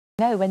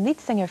Now, when lead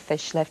singer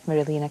Fish left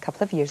Marillion a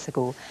couple of years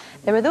ago,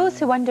 there were those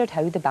who wondered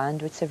how the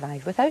band would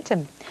survive without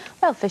him.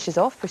 Well, Fish is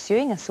off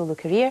pursuing a solo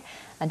career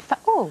and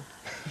oh,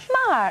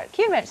 Mark,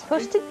 you weren't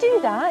supposed to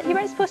do that. You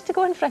weren't supposed to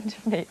go in front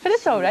of me. But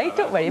it's all right,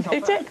 don't worry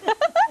about it.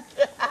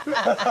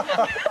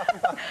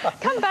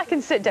 Come back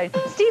and sit down.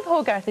 Steve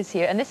Hogarth is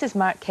here, and this is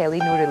Mark Kelly,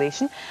 no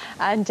relation.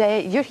 And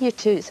you're here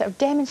to sort of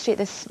demonstrate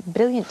this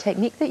brilliant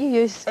technique that you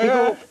use. We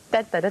go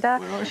da-da-da-da.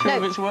 We're not sure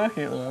if it's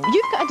working at the moment.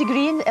 You've got a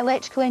degree in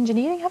electrical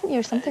engineering, haven't you,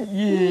 or something?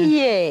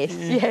 Yes.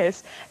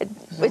 Yes. It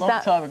was a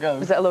long time ago.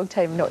 Was it a long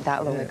time? Not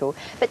that long ago.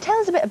 But tell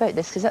us a bit about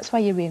this, because that's why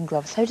you're wearing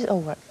gloves. How does it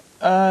all work?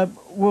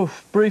 Well,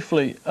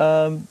 briefly,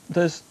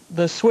 there's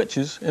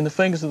switches in the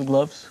fingers of the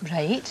gloves.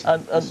 Right.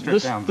 And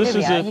this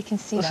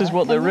is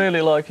what they're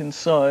really like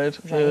inside.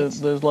 Right.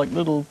 There's like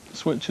little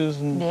switches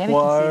and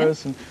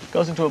wires, and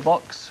goes into a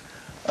box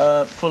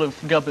full of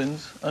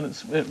gubbins, and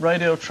it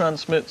radio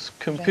transmits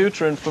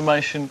computer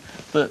information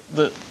that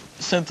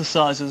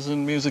synthesizers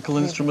and musical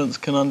instruments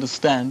can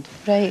understand.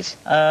 Right.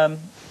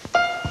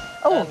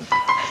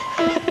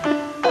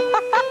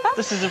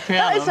 This is a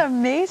piano. That is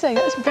amazing.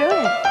 That's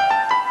brilliant.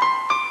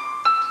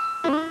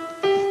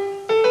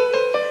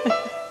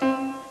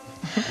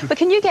 But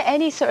can you get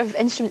any sort of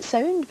instrument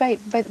sound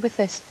with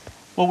this?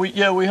 Well, we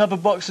have a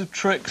box of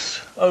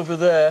tricks over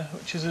there,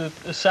 which is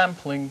a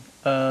sampling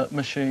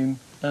machine,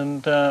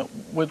 and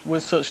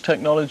with such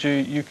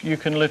technology, you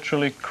can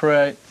literally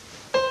create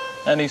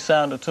any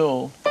sound at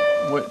all,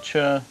 which...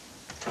 There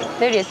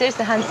he is. There's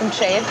the handsome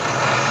Trev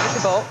with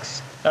the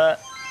box. Oh,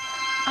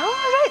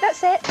 right,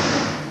 that's it.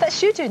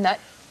 That's you doing that.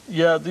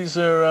 Yeah, these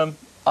are...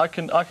 I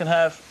can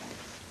have...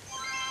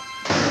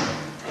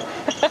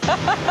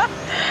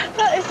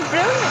 That is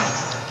brilliant.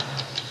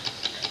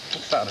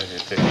 What's that on your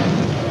teeth?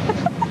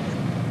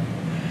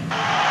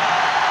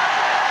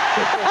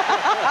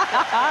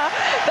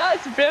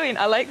 That's brilliant.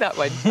 I like that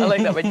one. I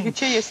like that one. You can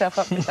cheer yourself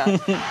up with that.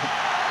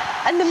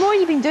 And the more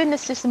you've been doing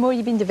this, just the more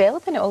you've been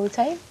developing it all the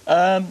time?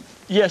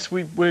 Yes,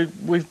 we've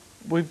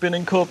been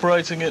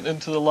incorporating it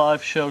into the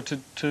live show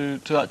to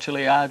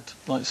actually add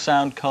like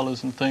sound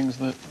colours and things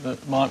that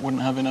Mike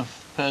wouldn't have enough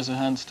pairs of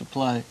hands to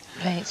play.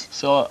 Right.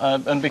 So,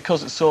 and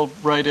because it's all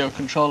radio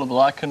controllable,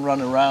 I can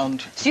run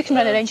around. So you can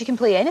run around, you can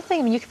play anything.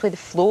 I mean, you can play the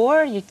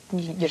floor, your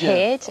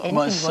head, anything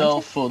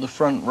myself, you wanted. or the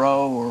front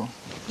row, or...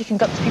 You can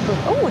go up to people...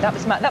 Oh, that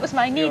was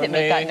my knee that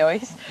made that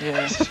noise.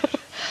 Yeah.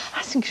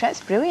 That's incredible.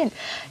 That's brilliant.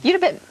 You're a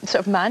bit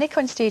sort of manic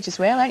on stage as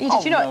well, aren't you?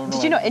 Did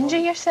you not injure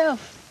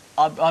yourself?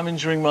 I'm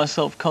injuring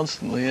myself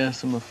constantly,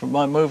 yes.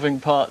 My moving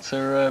parts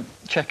are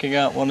checking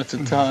out one at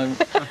a time.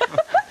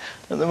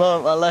 At the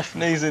moment, my left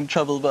knee's in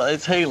trouble, but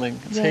it's healing.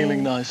 It's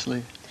healing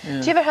nicely.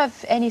 Yeah. Do you ever have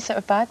any sort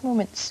of bad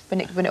moments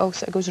when it all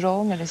sort of goes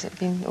wrong, or has it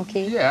been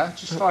okay? Yeah,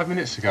 just 5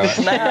 minutes ago.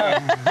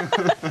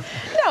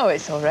 No,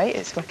 it's all right.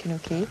 It's working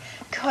okay.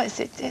 God,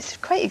 it's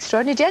quite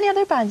extraordinary. Do any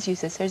other bands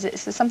use this, or is it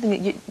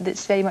something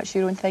that's very much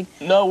your own thing?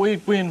 No,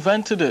 we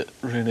invented it,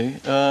 really.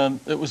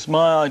 It was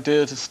my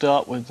idea to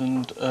start with,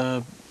 and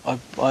I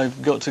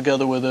got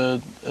together with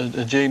a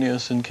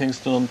genius in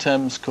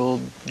Kingston-on-Thames called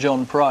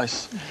John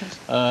Price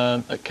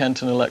at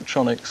Kenton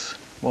Electronics.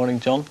 Morning,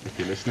 John. If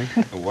you're listening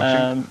or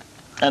watching.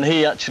 And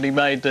he actually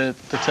made the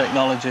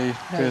technology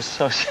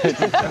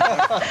associated.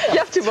 You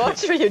have to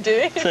watch what you're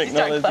doing.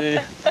 Technology.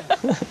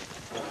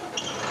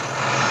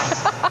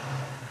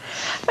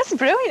 That's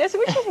brilliant.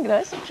 What do you think of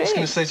that? That's great. I was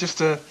going to say,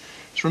 just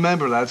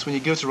remember, lads, when you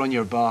go to run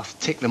your bath,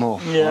 take them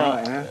off. Yeah, all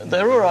right, yeah?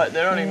 They're all right.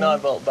 They're only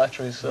 9-volt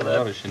batteries, so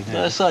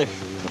they're safe.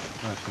 If you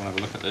want to have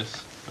a look at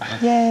this.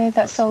 Yeah,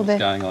 that's all what's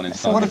going on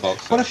inside the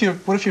box. What if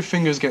your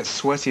fingers get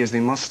sweaty, as they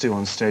must do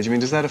on stage? I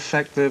mean, does that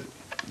affect the...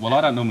 Well,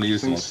 I don't normally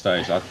use them on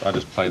stage. I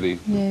just play the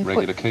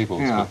regular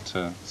keyboards. Yeah.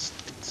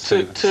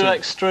 But, to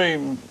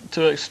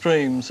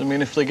extremes. I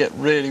mean, if they get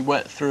really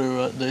wet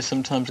through, they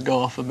sometimes go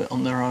off a bit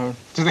on their own.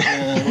 Do they?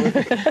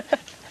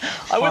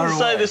 I wouldn't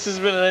say this has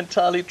been an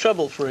entirely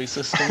trouble-free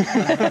system. We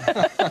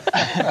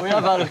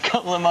have had a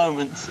couple of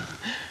moments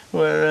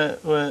where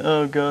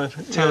oh God.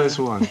 Tell us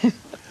one.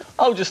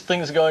 Oh, just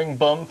things going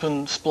bump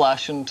and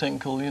splash and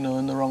tinkle, you know,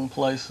 in the wrong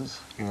places.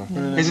 Yeah.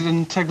 Really. Is it an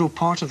integral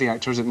part of the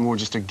act, or is it more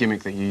just a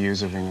gimmick that you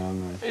use every now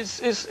and then?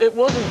 It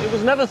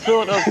was never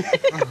thought of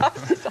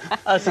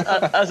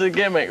as a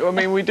gimmick. I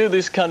mean, we do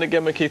these kind of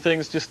gimmicky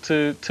things just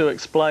to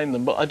explain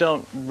them, but I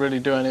don't really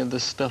do any of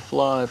this stuff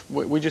live.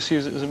 We just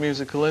use it as a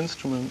musical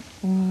instrument.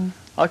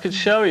 I could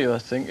show you, I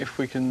think, if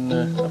we can...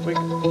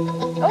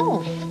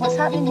 Oh, what's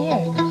happening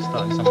here?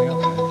 Starting something up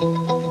there.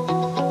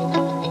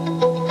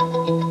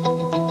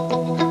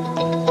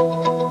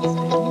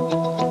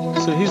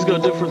 So he's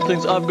got different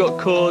things. I've got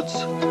chords.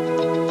 You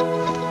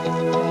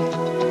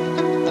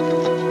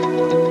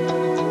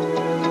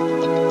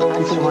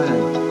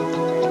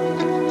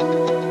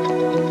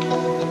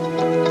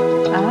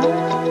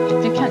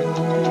can't.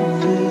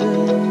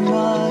 In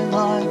my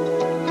life,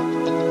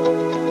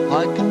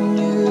 like a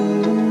new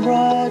and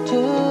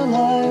brighter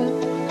light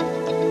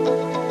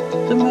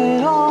that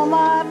made all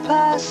my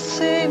past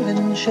seem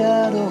in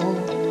shadow.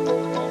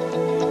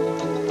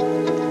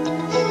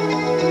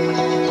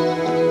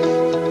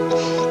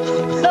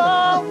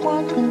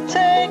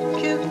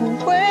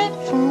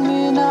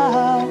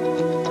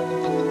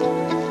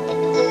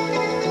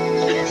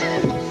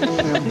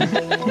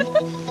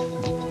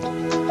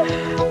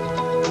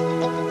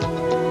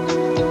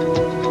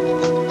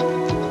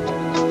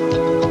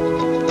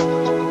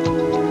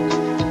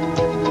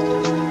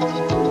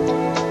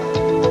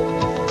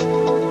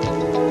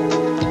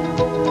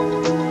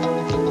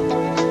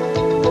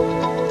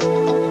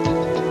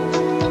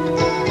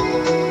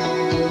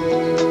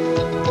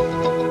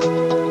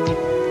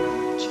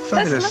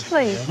 It's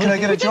lovely. Can I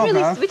get a job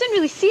now? We didn't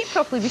really see it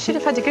properly. We should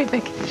have had a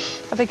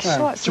big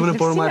shot. Do you want to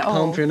borrow my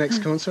palm for your next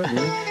concert?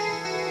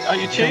 Are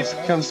you cheap?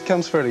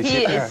 Comes fairly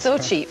cheap. He is so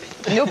cheap.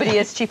 Nobody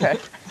is cheaper.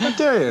 How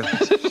dare you?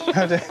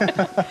 How dare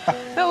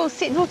you? No, we'll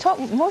see. We'll talk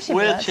more.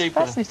 We're That's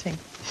cheaper. fascinating.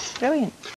 Brilliant.